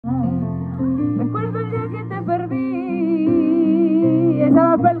Recuerdo el día que te perdí. Esa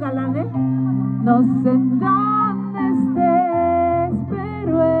va para el galán, ¿eh? No sé en dónde estés,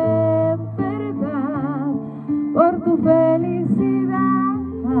 pero en verdad, por tu felicidad,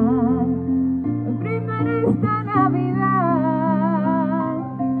 me brindo en esta Navidad.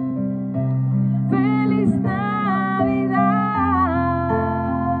 ¡Feliz Navidad!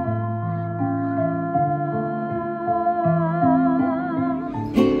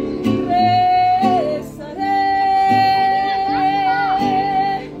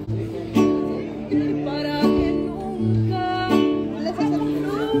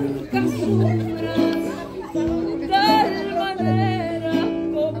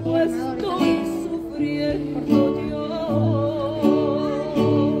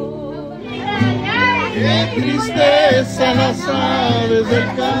 Tristeza, las aves del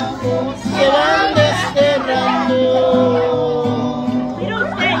campo se van desterrando.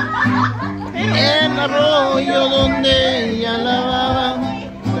 El arroyo donde ella lavaba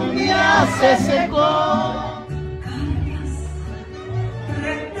ya se secó.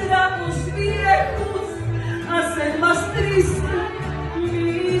 Retratos viejos hacen más triste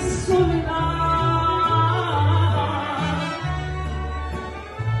mi soledad.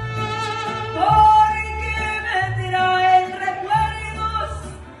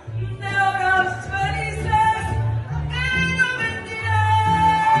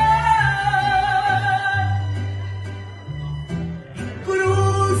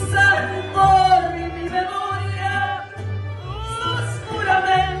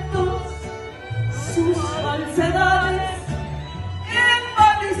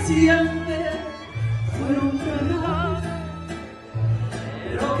 Siempre fueron verdad,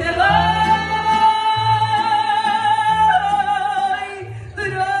 pero que hay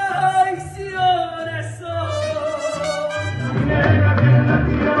traiciones son. Negra que la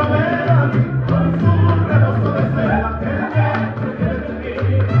tierra vera, con su rebozo de cera, que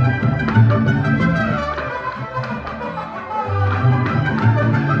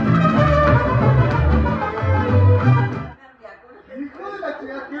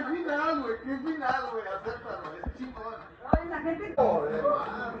 ¡Qué final, güey! ¡Qué final, güey! Acéptalo, es chingón. Ay, la gente... Joder,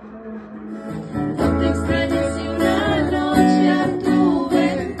 No te extrañes si una noche a tu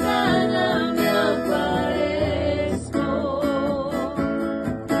ventana me aparezco.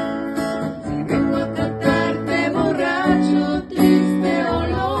 Si vengo a cantarte borracho, triste o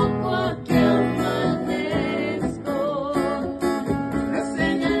loco, aquí amanezco. La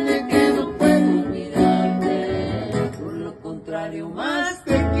señal de que no puedo olvidarte, por lo contrario más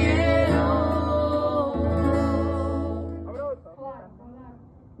te quiero.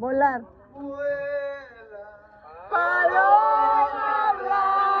 Volar. vuela. Paloma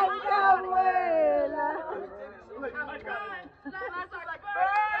blanca vuela.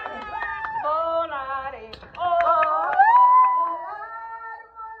 Volaré. Volar,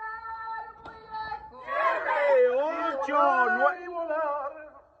 volar, 7, 8, 9 y volar.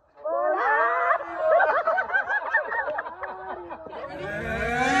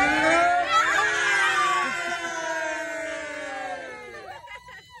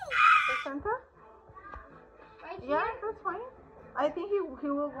 Santa? Yeah, that's fine. I think he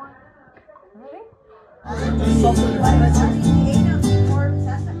will want. Really?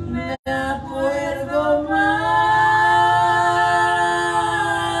 Me acuerdo más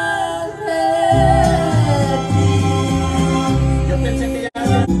de ti. Yo pensé que ya...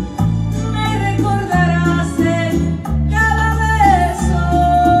 Me recordarás en cada beso.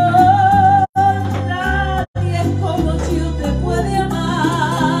 Nadie como yo te puede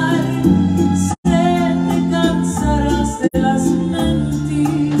amar. Sé te cansarás de las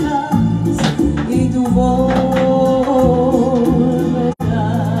mentiras y tu voz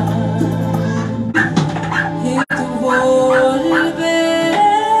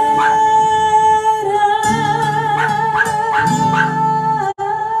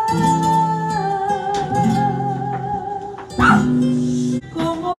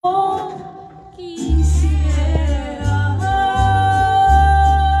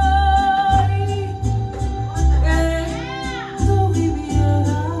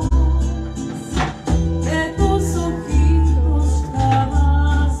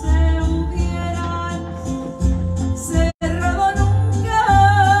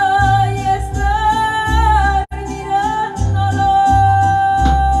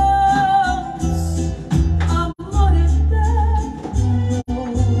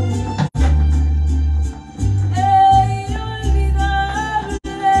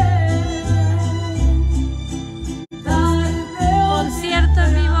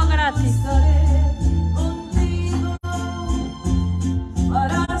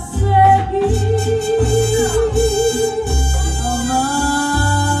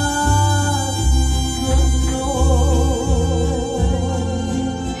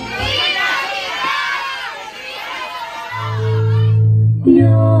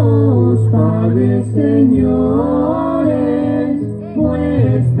Dios Padre, señores,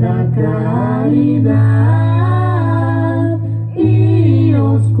 vuestra caridad y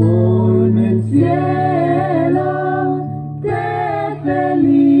os colme el cielo de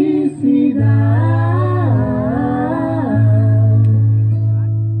felicidad.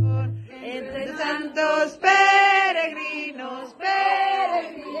 Entre tantos peregrinos,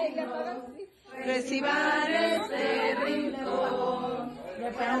 reciban este rito,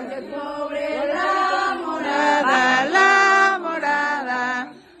 aunque pobre la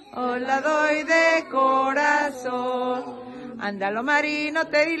morada, os la doy de corazón. Ándalo marino,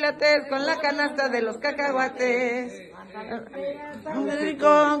 te dilates con la canasta de los cacahuates.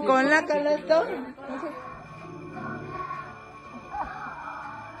 Con la canasta.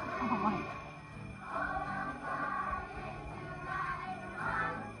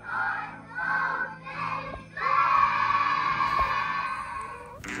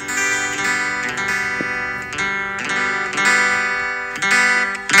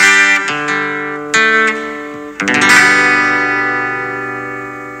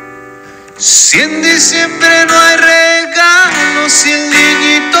 Si en diciembre no hay regalos, si el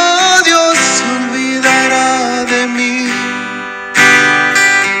niñito Dios se olvidará de mí,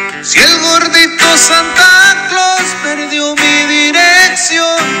 si el gordito Santa Claus perdió mi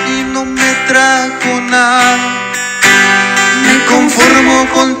dirección y no me trajo nada, me conformo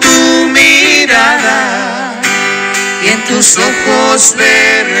con tu mirada y en tus ojos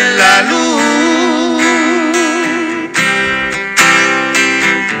ver la luz.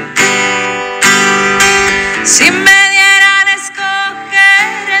 Si me dieran a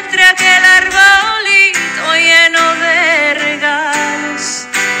escoger entre aquel arbolito lleno de regalos,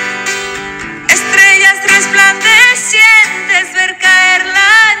 estrellas resplandecientes, ver caer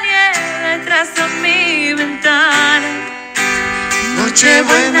la nieve tras de mi ventana,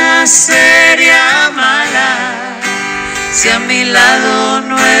 Nochebuena sería mala si a mi lado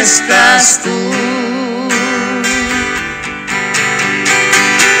no estás tú.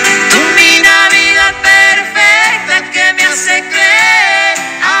 Se cree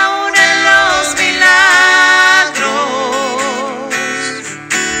aún en los milagros.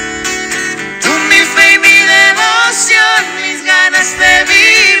 Tú mi fe y mi devoción, mis ganas de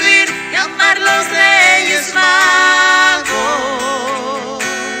vivir y amar los Reyes Magos.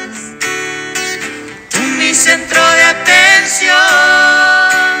 Tú mi centro de atención,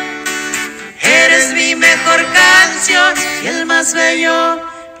 eres mi mejor canción y el más bello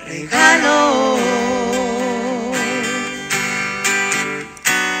regalo.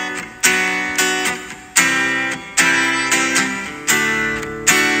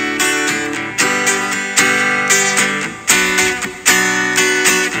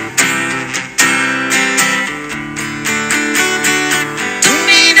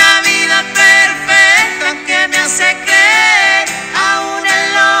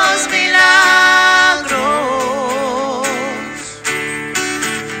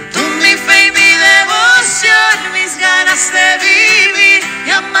 De vivir y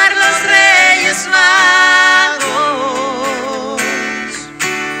amar los Reyes Magos.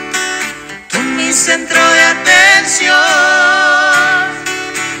 Tú mi centro de atención,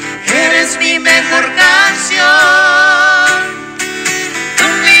 eres mi mejor canción. Tú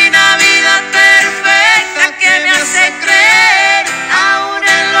mi Navidad perfecta que me hace creer aún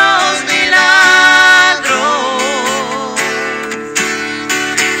en los milagros.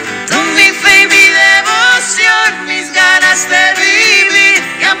 Tú mi fe y mi devoción, mis ganas de vivir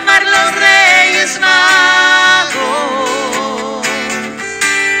y amar los Reyes Magos.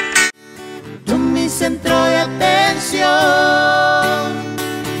 Tú mi centro de atención,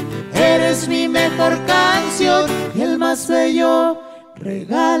 eres mi mejor canción y el más bello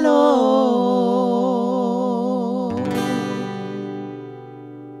regalo.